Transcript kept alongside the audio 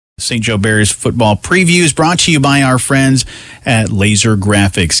St. Joe Bears football previews brought to you by our friends at Laser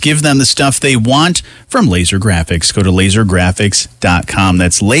Graphics. Give them the stuff they want from Laser Graphics. Go to lasergraphics.com.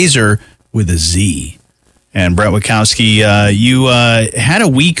 That's laser with a Z. And Brett Witkowski, you had a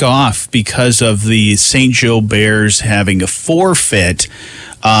week off because of the St. Joe Bears having a forfeit.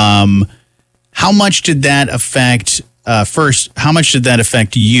 How much did that affect, how much did that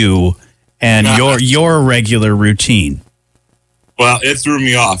affect you and your regular routine? Well, it threw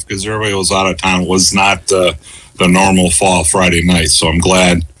me off because everybody was out of town. It was not the normal fall Friday night. So I'm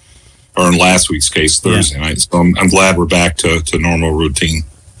glad, or in last week's case, Thursday night. So I'm glad we're back to normal routine.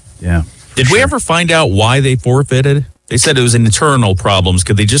 Yeah. Did we ever find out why they forfeited? They said it was internal problems.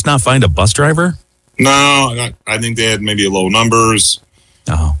 Could they just not find a bus driver? No, I think they had maybe low numbers.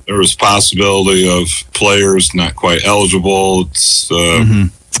 Oh. There was possibility of players not quite eligible. It's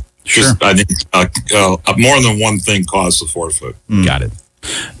Sure. I think more than one thing caused the forfeit. Got it.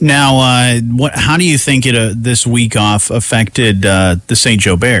 Now, how do you think this week off affected the St.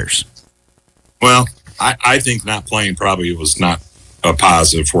 Joe Bears? Well, I think not playing probably was not a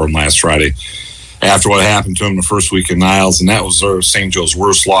positive for him last Friday after what happened to him the first week in Niles, and that was St. Joe's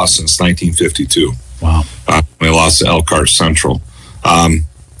worst loss since 1952. Wow. They lost to Elkhart Central.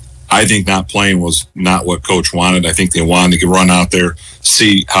 I think not playing was not what Coach wanted. I think they wanted to run out there,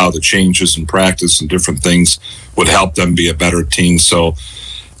 see how the changes in practice and different things would help them be a better team. So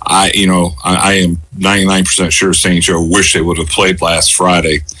I am 99% sure St. Joe wish they would have played last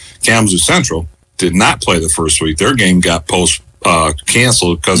Friday. Kalamazoo Central did not play the first week. Their game got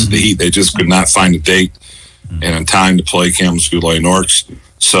canceled because of the heat. They just could not find a date and a time to play Kalamazoo Lay Norks.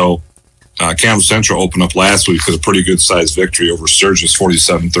 So Kalamazoo Central opened up last week with a pretty good-sized victory over Sturgis,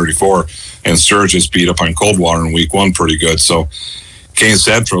 47-34, and Sturgis beat up on Coldwater in week one pretty good. So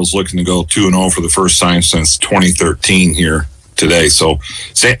Kalamazoo Central is looking to go 2-0 for the first time since 2013 here today. So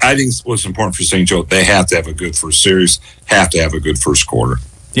I think what's important for St. Joe, they have to have a good first series, have to have a good first quarter.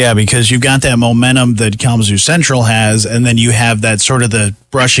 Yeah, because you've got that momentum that Kalamazoo Central has, and then you have that sort of the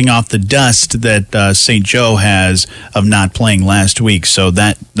brushing off the dust that St. Joe has of not playing last week. So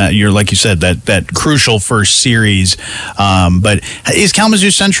that you're, like you said, that crucial first series. But is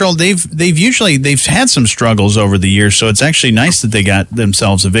Kalamazoo Central? They've had some struggles over the years, so it's actually nice that they got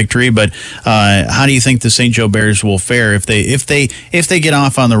themselves a victory. But how do you think the St. Joe Bears will fare if they get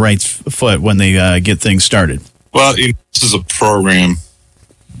off on the right foot when they get things started? Well, this is a program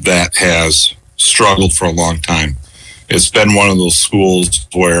that has struggled for a long time. It's been one of those schools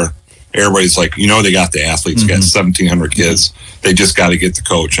where everybody's like, they got the athletes, got 1,700 kids. They just got to get the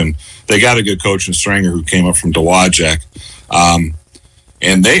coach. And they got a good coach in Stranger who came up from Dowagiac.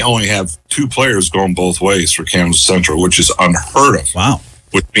 And they only have 2 players going both ways for Kalamazoo Central, which is unheard of. Wow.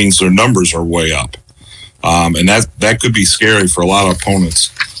 Which means their numbers are way up. And that could be scary for a lot of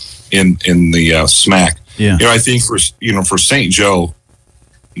opponents in the SMAC. Yeah. I think for St. Joe,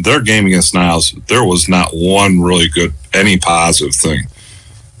 their game against Niles, there was not one really good, any positive thing.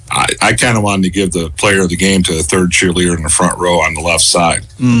 I kind of wanted to give the player of the game to the third cheerleader in the front row on the left side.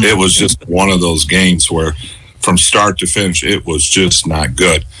 It was just one of those games where from start to finish, it was just not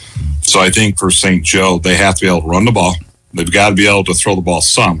good. So I think for St. Joe, they have to be able to run the ball. They've got to be able to throw the ball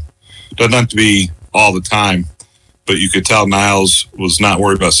some. Doesn't have to be all the time, but you could tell Niles was not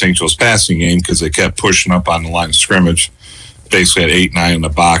worried about St. Joe's passing game because they kept pushing up on the line of scrimmage. Basically had 8-9 in the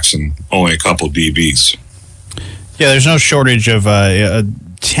box and only a couple DBs. Yeah, there's no shortage of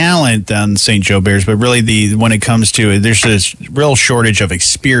talent on St. Joe Bears, but really when it comes to it, there's this real shortage of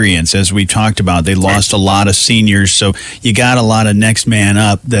experience, as we talked about. They lost a lot of seniors, so you got a lot of next man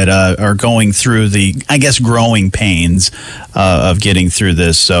up that are going through the, I guess, growing pains of getting through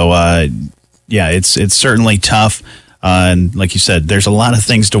this. So, it's certainly tough. And like you said, there's a lot of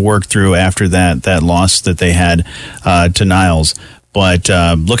things to work through after that loss that they had to Niles. But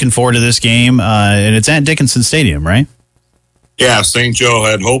looking forward to this game, and it's at Dickinson Stadium, right? Yeah, St. Joe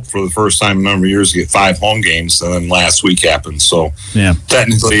had hoped for the first time in a number of years to get 5 home games, and then last week happened. So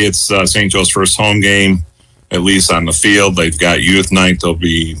technically it's St. Joe's first home game, at least on the field. They've got youth night. There'll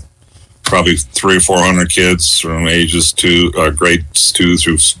be probably 300 or 400 kids from ages grades 2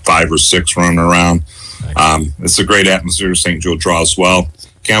 through 5 or 6 running around. It's a great atmosphere. St. Joe draws well.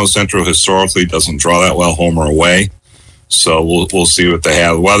 Kalamazoo Central historically doesn't draw that well, home or away. So we'll see what they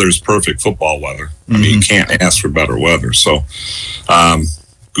have. The weather is perfect football weather. I mean, you can't ask for better weather. So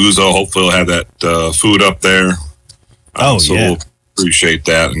Guzzo hopefully will have that food up there. So we'll appreciate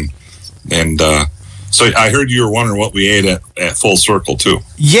that. And so I heard you were wondering what we ate at Full Circle too.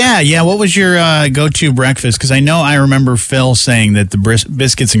 Yeah. What was your go-to breakfast? Because I remember Phil saying that the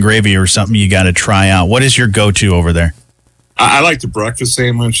biscuits and gravy or something you got to try out. What is your go-to over there? I like the breakfast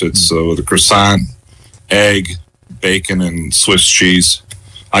sandwich. It's with a croissant, egg, bacon, and Swiss cheese.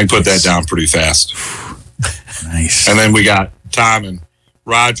 I can put that down pretty fast. Nice. And then we got Tom and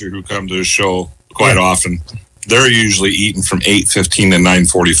Roger, who come to the show quite often. They're usually eating from 8:15 to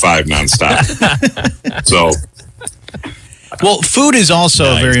 9:45 nonstop. So, well, food is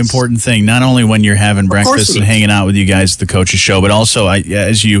also a very important thing, not only when you're having breakfast and hanging out with you guys at the Coach's Show, but also,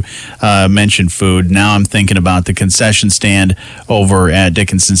 as you mentioned food, now I'm thinking about the concession stand over at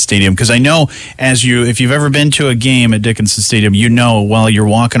Dickinson Stadium, because I know if you've ever been to a game at Dickinson Stadium, you know while you're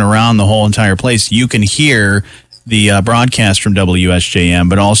walking around the whole entire place, you can hear the broadcast from WSJM,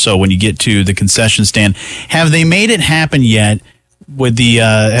 but also when you get to the concession stand, have they made it happen yet? With the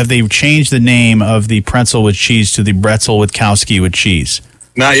have they changed the name of the pretzel with cheese to the Bretzel with Kowski with cheese?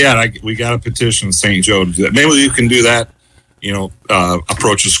 Not yet. We got a petition, St. Joe, to do that. Maybe you can do that.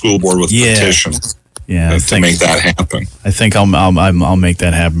 Approach the school board with a petition. Yeah, to make that happen. I think I'll make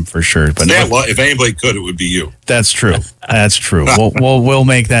that happen for sure. But well, if anybody could, it would be you. That's true. That's true. We'll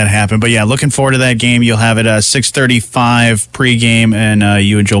make that happen. But yeah, looking forward to that game. You'll have it 6:35 pregame, and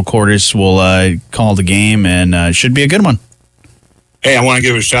you and Joel Cordes will call the game, and it should be a good one. Hey, I want to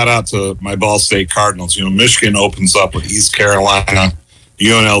give a shout out to my Ball State Cardinals. Michigan opens up with East Carolina,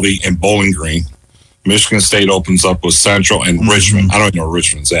 UNLV, and Bowling Green. Michigan State opens up with Central and Richmond. I don't even know where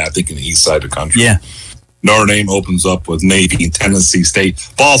Richmond's at. I think in the east side of the country. Yeah. Notre Dame opens up with Navy and Tennessee State.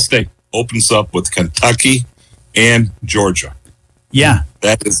 Ball State opens up with Kentucky and Georgia. Yeah.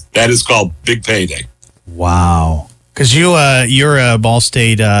 That is called Big Payday. Wow. Because you're a Ball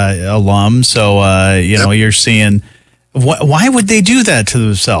State alum, so you're seeing. Why would they do that to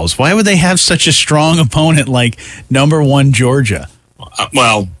themselves? Why would they have such a strong opponent like number 1 Georgia?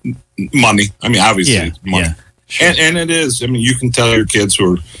 Well, money. I mean, obviously, money. Yeah, sure. And it is. I mean, you can tell your kids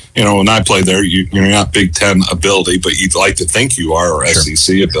who are, when I played there, you're not Big Ten ability, but you'd like to think you are, or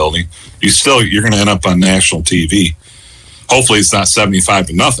SEC ability. You're going to end up on national TV. Hopefully, it's not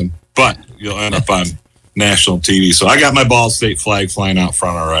 75-0, but you'll end up on national TV. So I got my Ball State flag flying out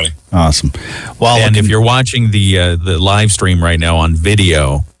front already. Awesome. Well, and if you're watching the live stream right now on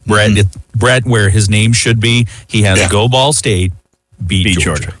video, Brett, where his name should be, he has Go Ball State, beat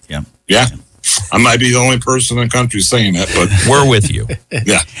Georgia. Yeah. I might be the only person in the country saying that, but we're with you.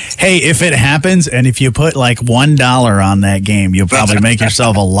 Yeah. Hey, if it happens, and if you put like $1 on that game, you'll probably make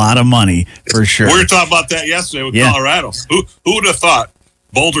yourself a lot of money for sure. We were talking about that yesterday with Colorado. Who would have thought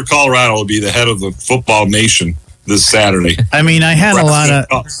Boulder, Colorado would be the head of the football nation this Saturday? I mean, I had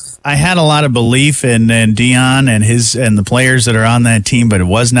a lot of belief in Dion and the players that are on that team, but I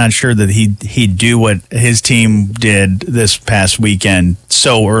was not sure that he'd do what his team did this past weekend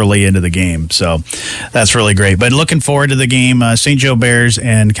so early into the game. So that's really great. But looking forward to the game, St. Joe Bears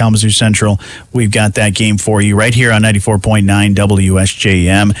and Kalamazoo Central. We've got that game for you right here on 94.9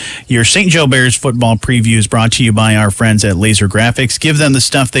 WSJM. Your St. Joe Bears football preview is brought to you by our friends at Laser Graphics. Give them the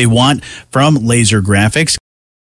stuff they want from Laser Graphics.